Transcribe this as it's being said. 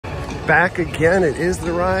back again. It is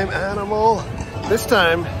the rhyme animal. This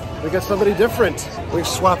time, we got somebody different. We've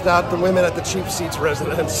swapped out the women at the cheap seats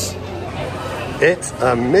residence. It's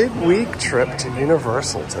a midweek trip to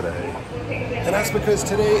Universal today. And that's because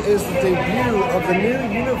today is the debut of the new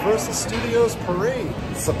Universal Studios Parade.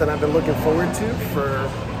 It's something I've been looking forward to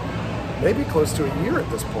for maybe close to a year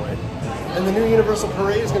at this point. And the new Universal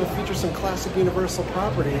Parade is going to feature some classic Universal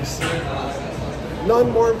properties.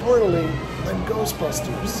 None more importantly than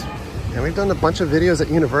Ghostbusters. And we've done a bunch of videos at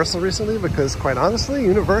Universal recently because, quite honestly,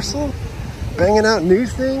 Universal banging out new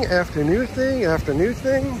thing after new thing after new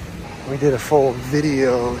thing. We did a full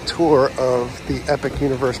video tour of the Epic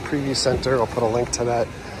Universe Preview Center. I'll put a link to that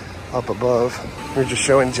up above. We're just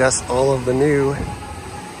showing Jess all of the new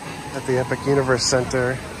at the Epic Universe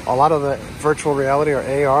Center. A lot of the virtual reality or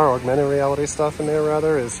AR, augmented reality stuff in there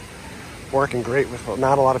rather, is working great with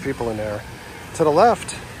not a lot of people in there. To the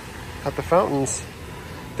left, at the fountains,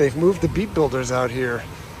 they've moved the Beat Builders out here.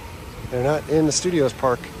 They're not in the Studios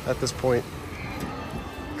Park at this point.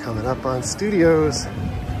 Coming up on Studios,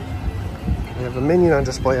 we have a Minion on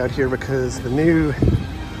display out here because the new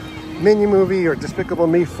Minion movie, or Despicable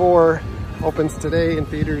Me 4, opens today in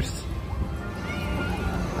theaters.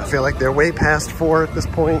 I feel like they're way past 4 at this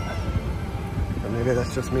point, or maybe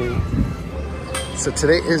that's just me. So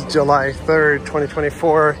today is July 3rd,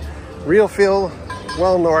 2024. Real feel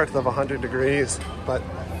well north of 100 degrees, but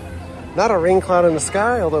not a rain cloud in the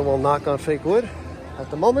sky, although we'll knock on fake wood at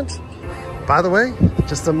the moment. By the way,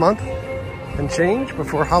 just a month and change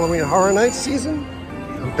before Halloween Horror Nights season.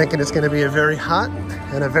 I'm thinking it's going to be a very hot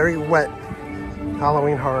and a very wet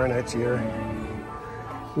Halloween Horror Nights year.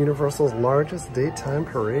 Universal's largest daytime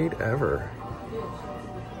parade ever.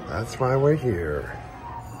 That's why we're here.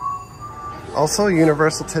 Also,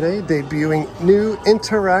 Universal today debuting new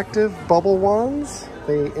interactive bubble wands.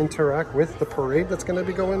 They interact with the parade that's going to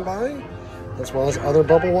be going by, as well as other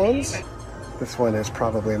bubble wands. This one is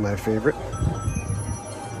probably my favorite.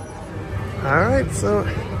 All right, so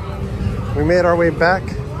we made our way back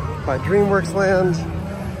by DreamWorks Land.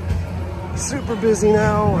 Super busy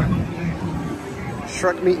now.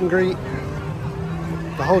 Shrek meet and greet.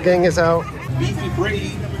 The whole gang is out. Beefy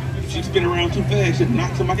braid. She spin around too fast and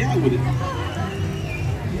knock somebody out with it.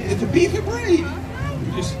 It's a beefy braid.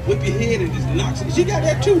 You just whip your head and just knocks it. She got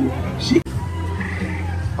that too.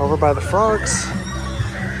 Over by the frogs.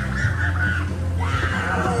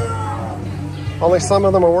 Only some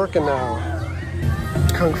of them are working now.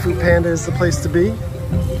 Kung Fu Panda is the place to be.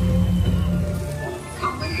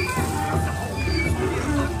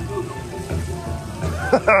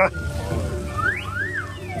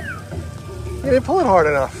 You didn't pull it hard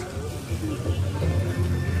enough.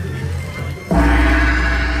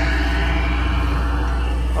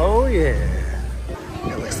 Oh yeah.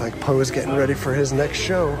 It looks like Poe's getting ready for his next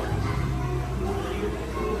show.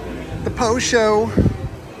 The Poe Show.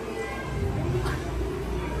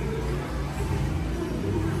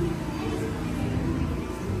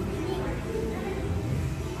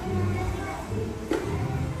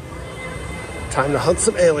 Time to hunt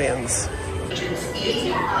some aliens. We've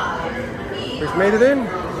made it in.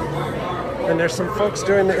 And there's some folks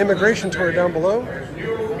doing the immigration tour down below.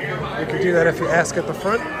 You can do that if you ask at the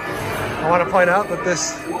front. I want to point out that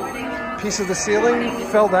this piece of the ceiling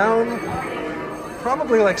fell down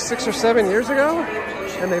probably like 6 or 7 years ago,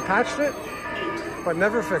 and they patched it, but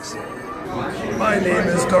never fixed it. My name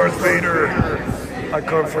is Darth Vader. I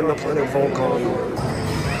come from the planet Vulcan.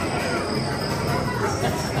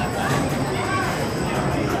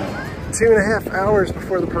 2.5 hours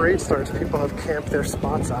before the parade starts, people have camped their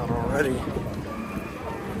spots out already.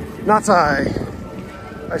 Not I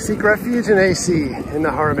seek refuge in AC in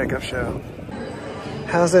the Horror Makeup Show.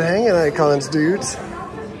 How's it hanging, icons, dudes?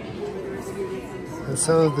 And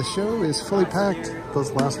so the show is fully packed.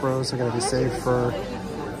 Those last rows are going to be saved for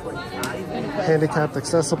handicapped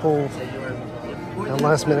accessible and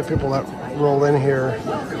last minute people that roll in here.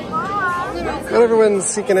 But everyone's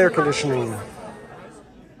seeking air conditioning.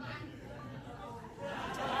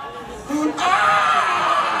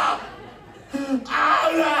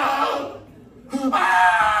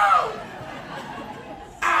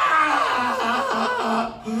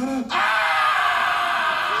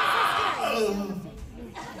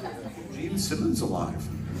 Simmons alive.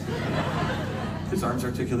 His arms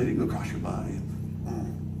articulating across your body.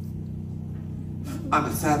 I'm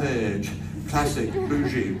a savage, classic,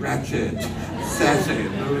 bougie, ratchet, sassy,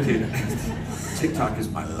 moody. TikTok is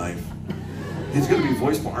my life. He's going to be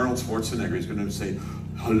voiced by Arnold Schwarzenegger. He's going to say,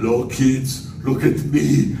 "Hello, kids. Look at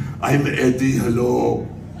me. I'm Eddie. Hello.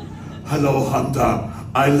 Hello, Hunter.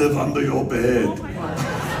 I live under your bed."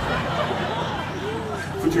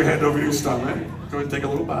 Put your hand over your stomach. Go ahead and take a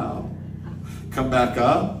little bow. Come back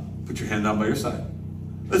up. Put your hand down by your side.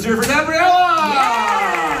 Let's hear it for Gabriella!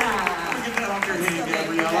 Yeah! Get that off your hand, So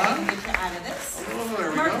Gabriella. get you out of this. Oh, there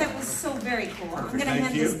we Mark, go. that was so very cool. I'm Perfect, going to hand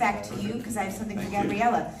thank this you. back to you because I have something for Thank you.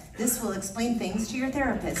 Gabriella. This will explain things to your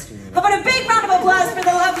therapist. How about a big round of applause for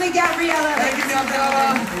the lovely Gabriella? Thank you,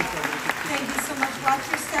 Gabriella. Thank you so much. Watch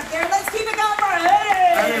your step there. Let's keep it going for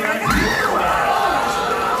hey!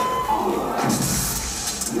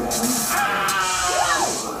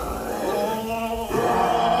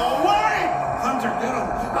 Hunter, get him.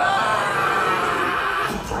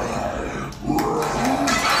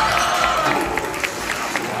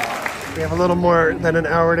 We have a little more than an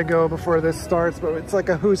hour to go before this starts, but it's like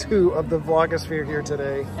a who's who of the vlogosphere here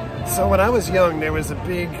today. So when I was young, there was a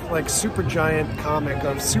big, like, super giant comic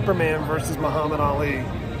of Superman versus Muhammad Ali.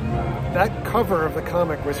 That cover of the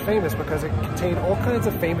comic was famous because it contained all kinds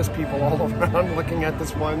of famous people all around looking at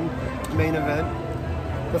this one main event.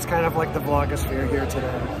 That's kind of like the vlogosphere here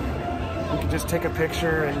today. You can just take a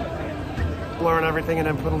picture and blur and everything and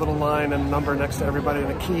then put a little line and number next to everybody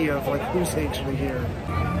and a key of like who's actually here.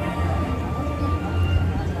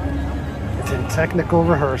 It's in technical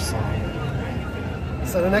rehearsal.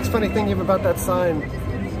 So the next funny thing about that sign,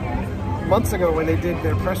 months ago when they did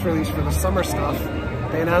their press release for the summer stuff,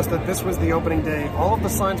 they announced that this was the opening day. All of the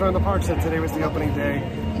signs around the park said today was the opening day.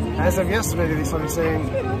 As of yesterday, they started saying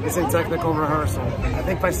it's in technical rehearsal. I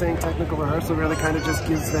think by saying technical rehearsal really kind of just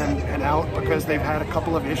gives them an out because they've had a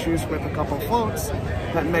couple of issues with a couple of floats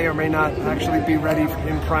that may or may not actually be ready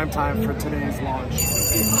in prime time for today's launch.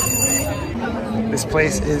 This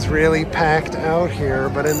place is really packed out here,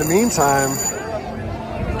 but in the meantime,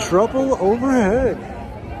 trouble overhead.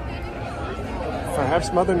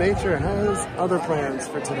 Perhaps Mother Nature has other plans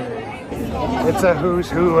for today. It's a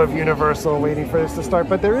who's who of Universal waiting for this to start,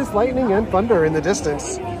 but there is lightning and thunder in the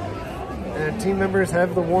distance. And team members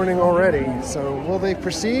have the warning already, so will they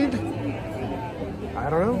proceed? I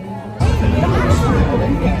don't know.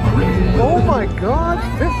 Oh my God,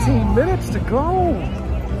 15 minutes to go.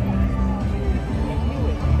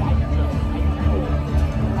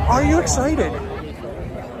 Are you excited?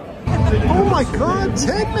 Oh my God,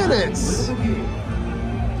 10 minutes.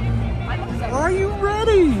 Are you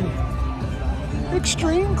ready?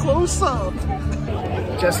 Extreme close-up.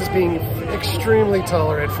 Jess is being extremely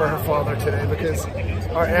tolerant for her father today because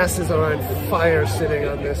our asses are on fire sitting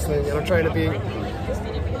on this thing, and I'm trying to be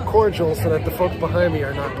cordial so that the folks behind me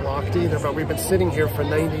are not blocked either, but we've been sitting here for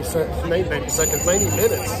 90 minutes.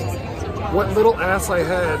 What little ass I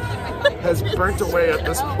had has burnt away at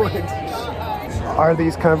this point. Are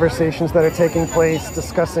these conversations that are taking place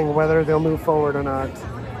discussing whether they'll move forward or not?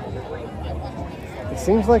 It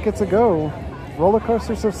seems like it's a go. Roller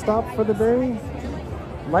coasters have stopped for the day.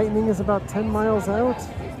 Lightning is about 10 miles out.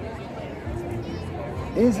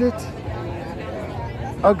 Is it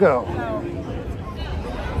a go?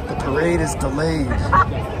 The parade is delayed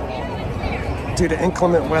due to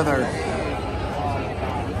inclement weather.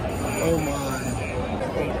 Oh my.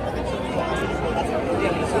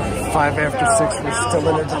 5 after 6, we're still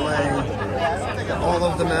in a delay. All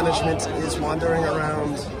of the management is wandering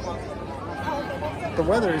around. The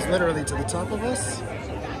weather is literally to the top of us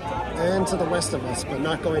and to the west of us, but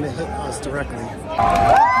not going to hit us directly.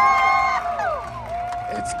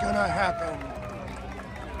 It's gonna happen.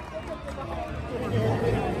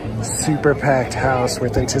 Super packed house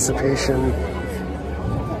with anticipation.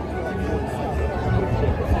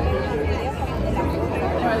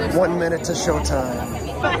 One minute to showtime.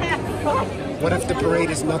 What if the parade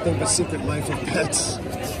is nothing but Secret Life of Pets?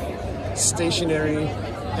 Stationary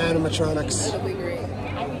animatronics.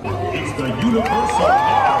 It's the Universal.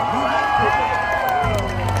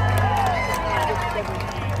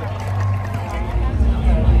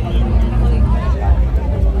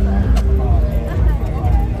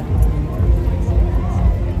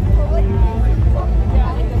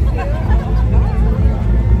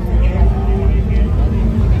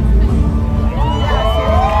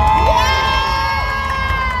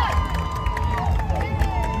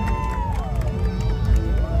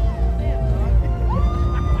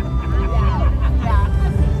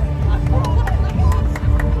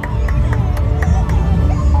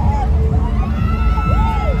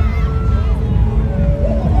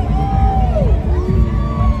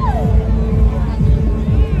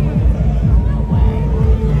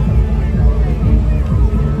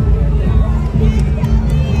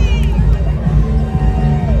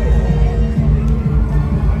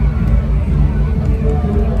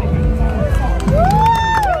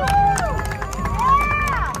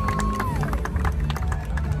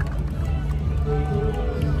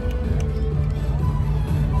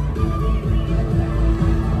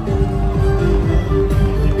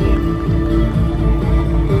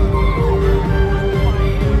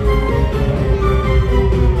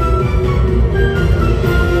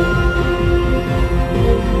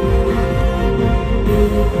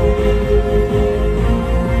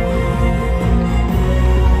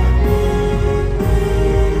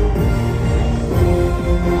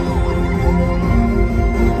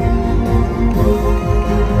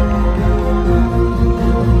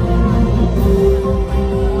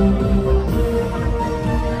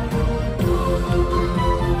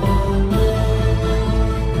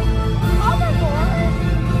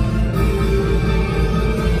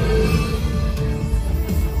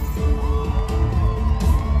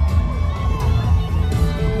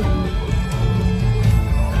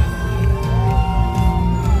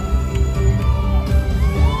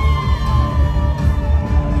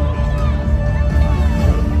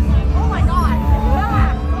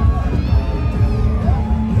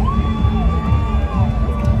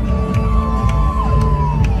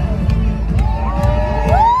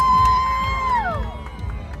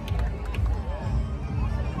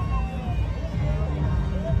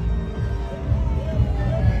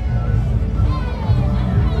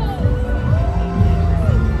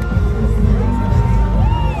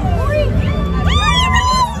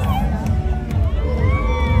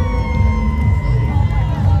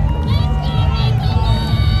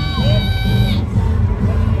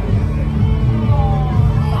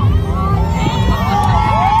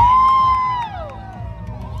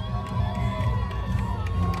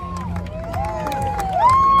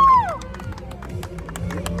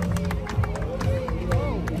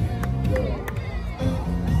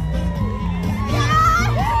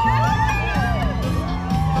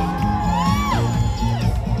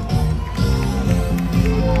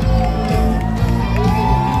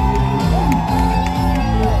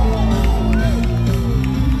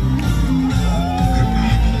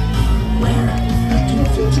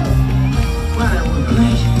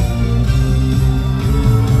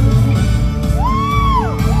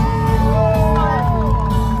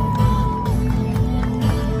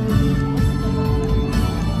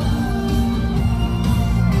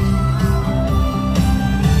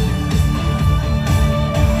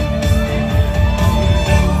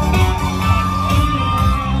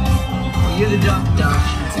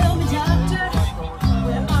 Tell me, doctor,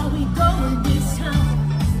 where are we going this time?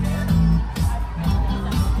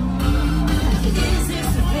 Is this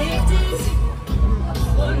the 50s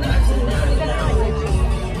or 1999?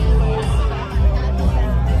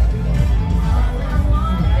 All I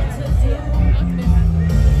wanted to do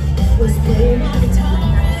was play my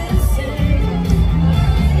guitar and sing.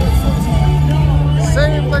 So take on.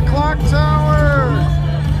 Save the clock tower!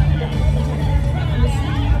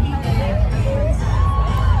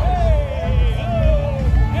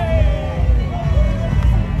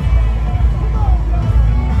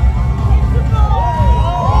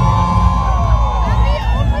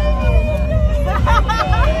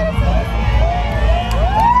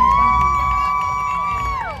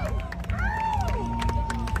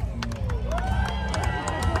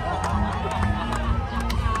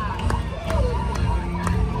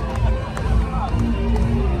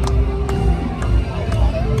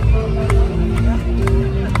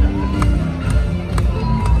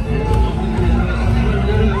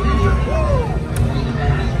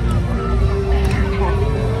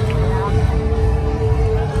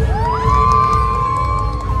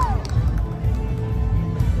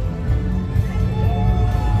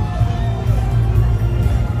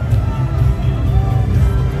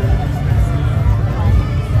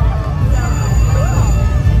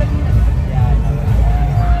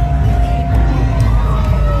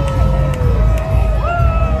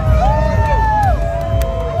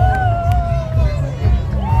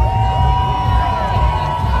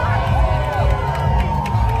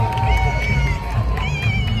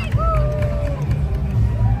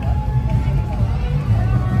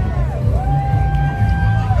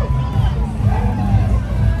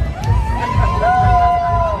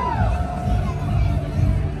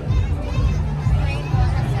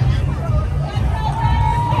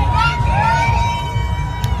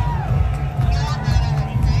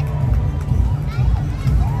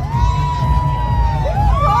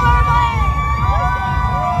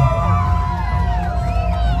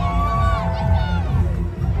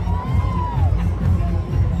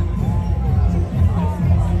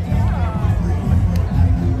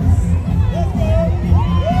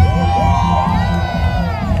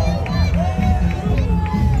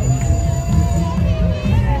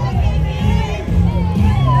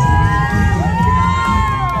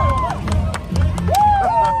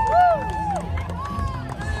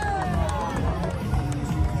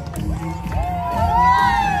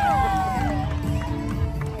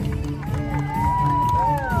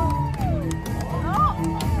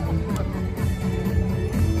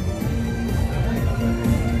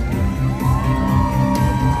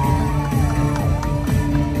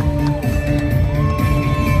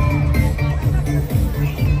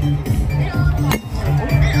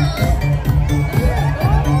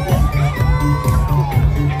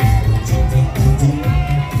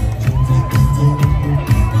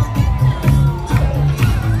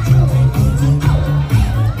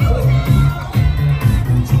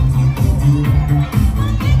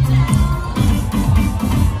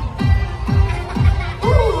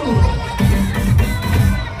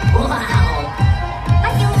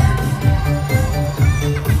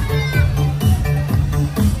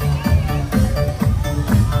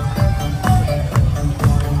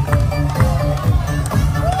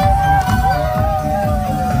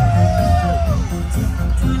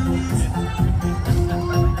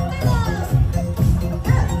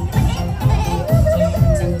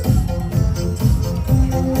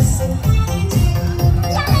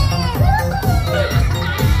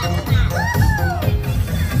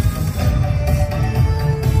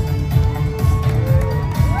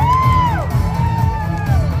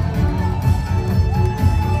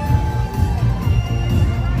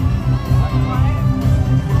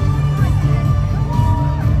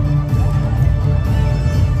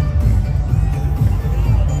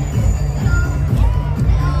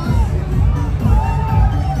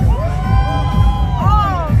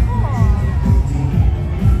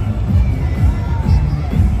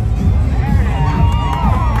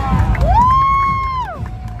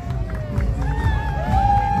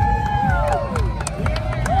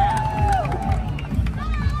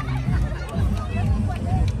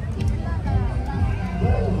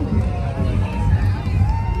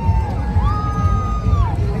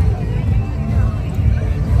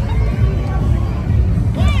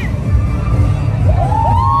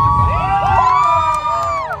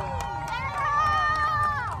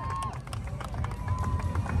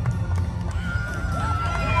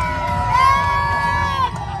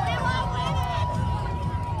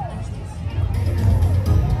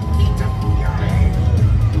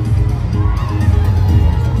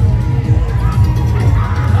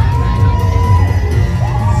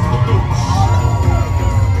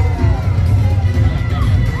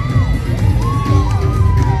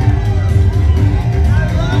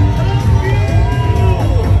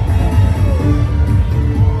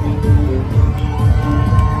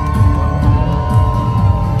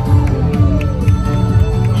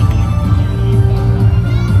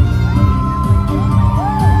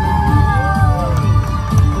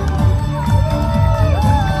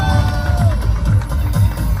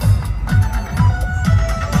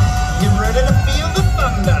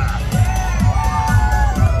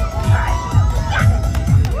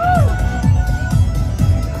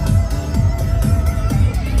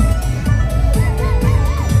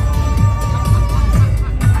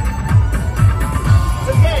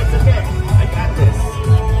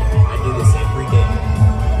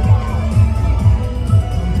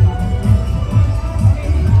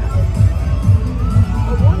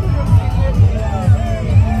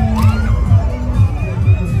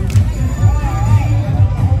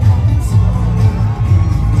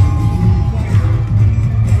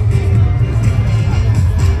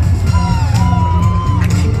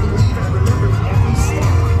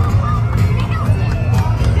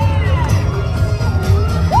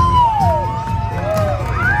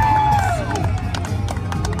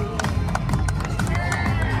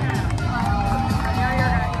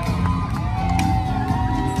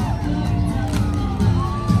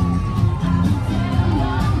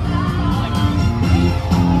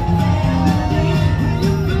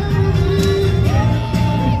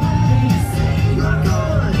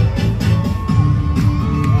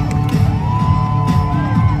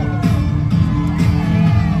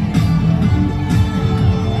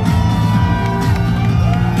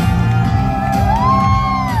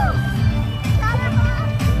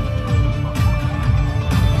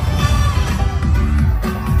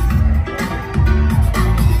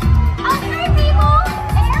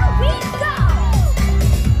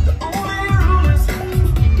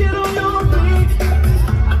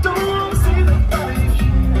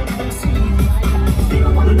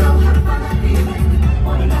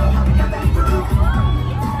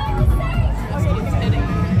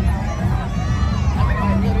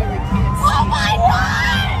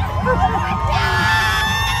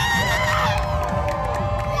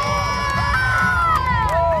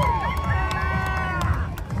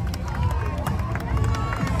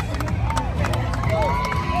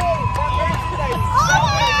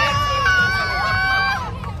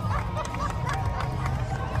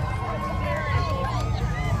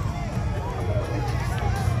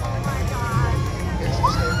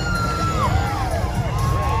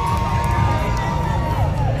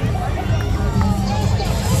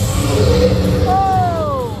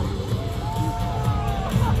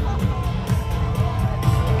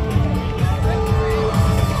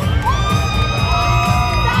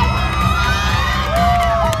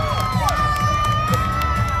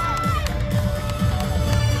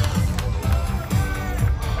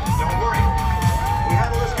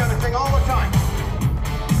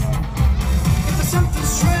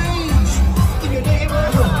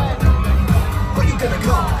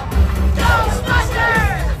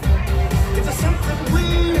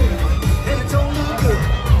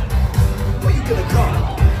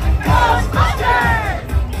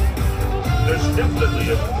 definitely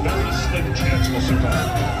a very slim chance we'll survive.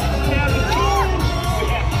 Now the tools, we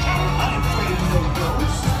have the tower. I'm afraid of no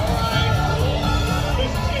ghosts.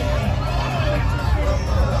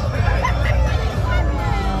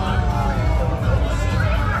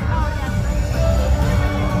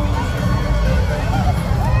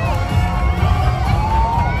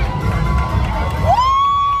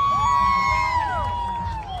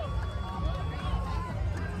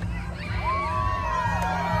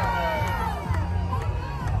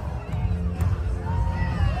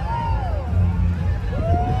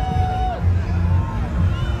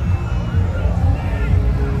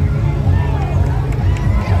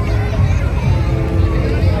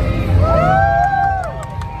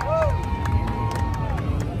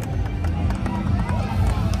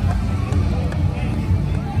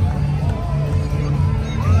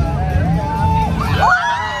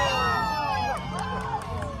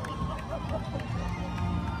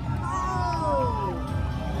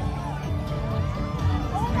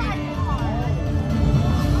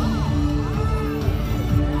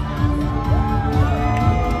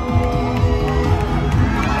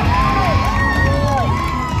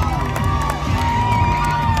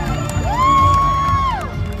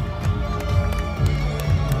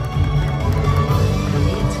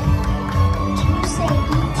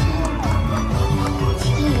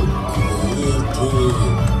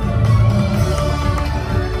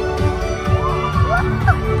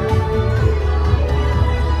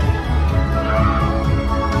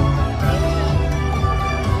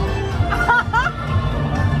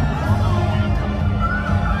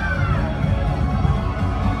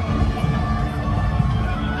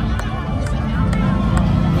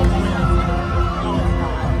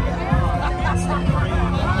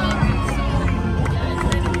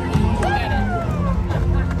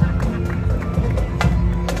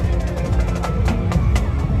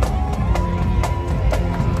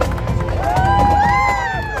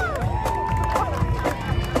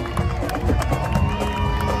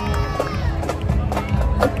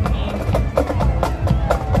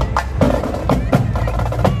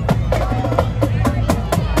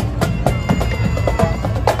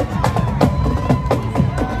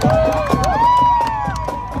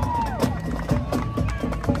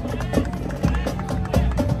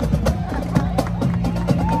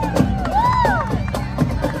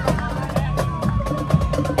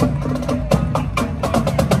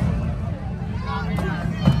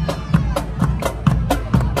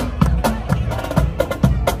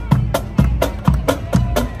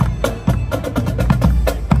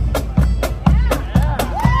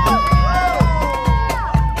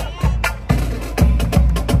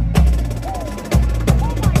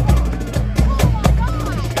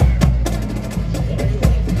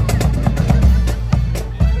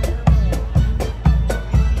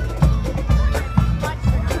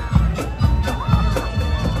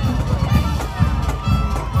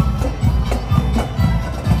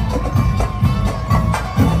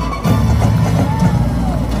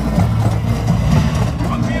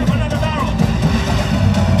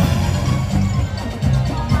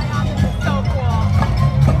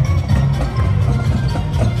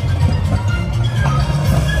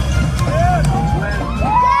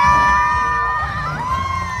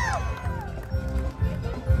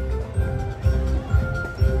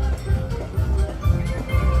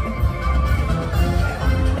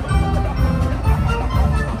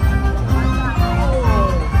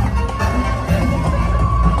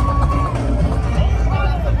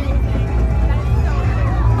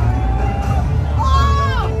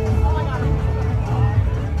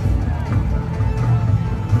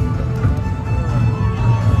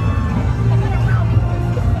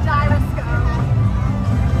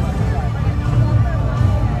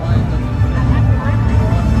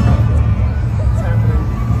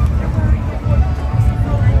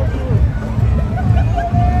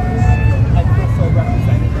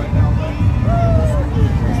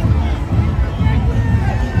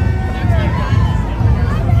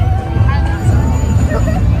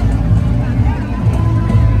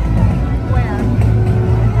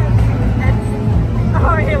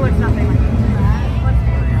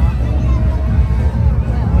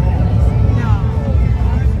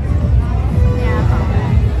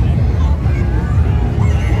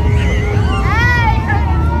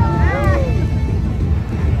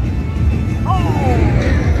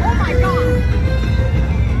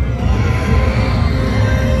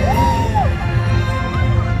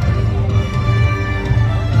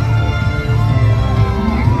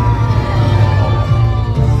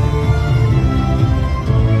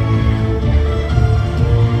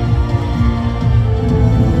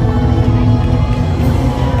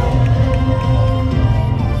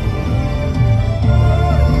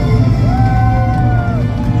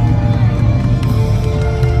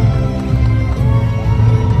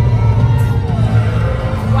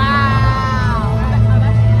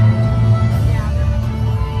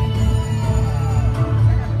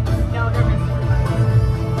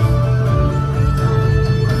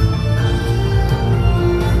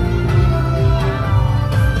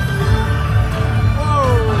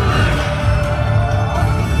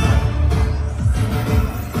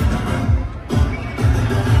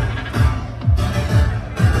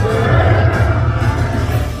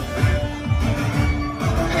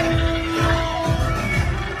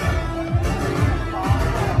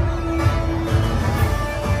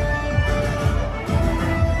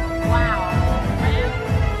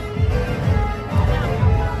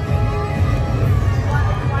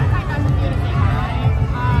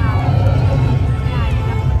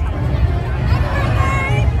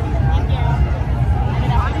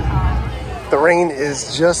 rain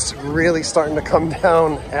is just really starting to come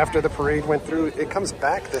down after the parade went through. It comes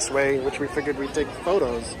back this way, which we figured we'd take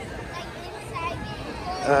photos.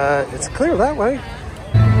 It's clear that way.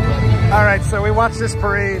 All right, so we watched this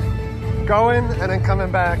parade going and then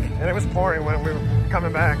coming back, and it was pouring when we were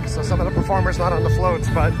coming back. So some of the performers not on the floats,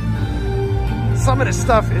 but some of this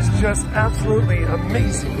stuff is just absolutely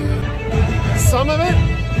amazing. Some of it,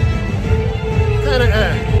 kind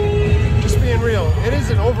of just being real. It is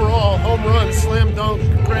an overall home run, slam dunk,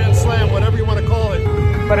 grand slam, whatever you want to call it.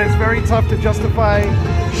 But it's very tough to justify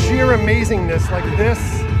sheer amazingness like this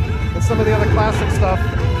and some of the other classic stuff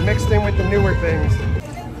mixed in with the newer things.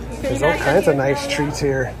 There's all kinds of nice treats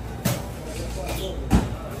here.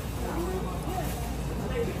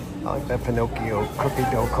 I like that Pinocchio cookie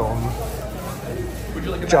dough cone.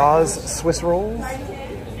 Jaws Swiss rolls.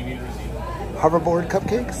 Hoverboard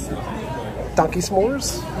cupcakes. Donkey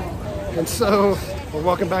s'mores. And so we're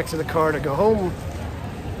walking back to the car to go home,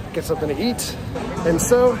 get something to eat. And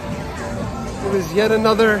so it was yet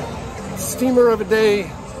another steamer of a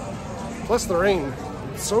day, plus the rain.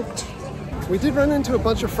 Soaked. We did run into a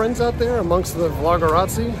bunch of friends out there amongst the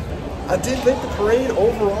vloggerazzi. I did think the parade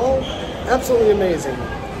overall, absolutely amazing.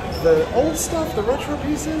 The old stuff, the retro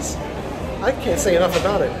pieces, I can't say enough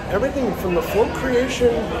about it. Everything from the float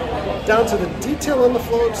creation down to the detail on the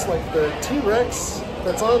floats, like the T-Rex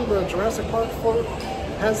that's on the Jurassic Park float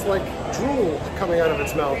has like drool coming out of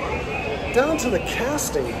its mouth. Down to the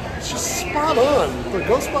casting, it's just spot on. The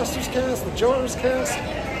Ghostbusters cast, the Jonas cast,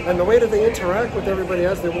 and the way that they interact with everybody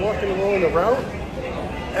as they're walking along the route,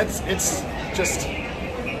 it's just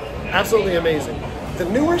absolutely amazing. The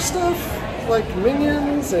newer stuff, like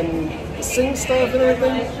Minions and the Sing stuff and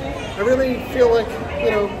everything, I really feel like, you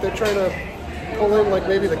know, they're trying to pull in like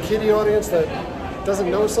maybe the kiddie audience that doesn't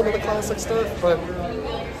know some of the classic stuff, but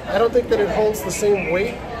I don't think that it holds the same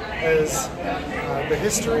weight as the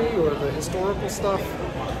history or the historical stuff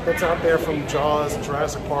that's out there from Jaws and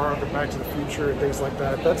Jurassic Park and Back to the Future and things like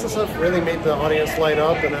that. That's the stuff really made the audience light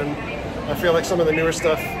up, and then I feel like some of the newer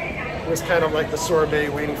stuff was kind of like the sorbet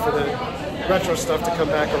waiting for the retro stuff to come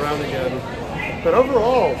back around again. But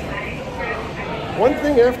overall, one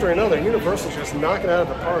thing after another, Universal's just knocking it out of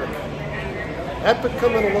the park. Epic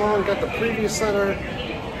coming along, got the Preview Center,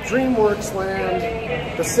 DreamWorks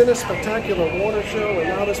Land, the Cine Spectacular Water Show, and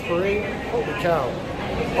now this parade. Holy cow.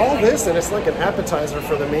 All this, and it's like an appetizer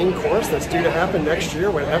for the main course that's due to happen next year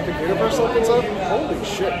when Epic Universe opens up. Holy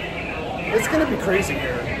shit. It's going to be crazy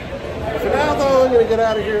here. For now, though, I'm going to get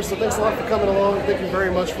out of here, so thanks a lot for coming along. Thank you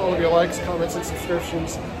very much for all of your likes, comments, and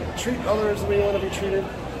subscriptions. Treat others the way you want to be treated.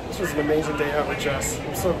 This was an amazing day out with Jess.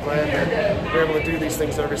 I'm so glad that we're able to do these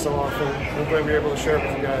things every so often. I'm glad we're able to share it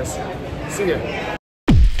with you guys. See ya.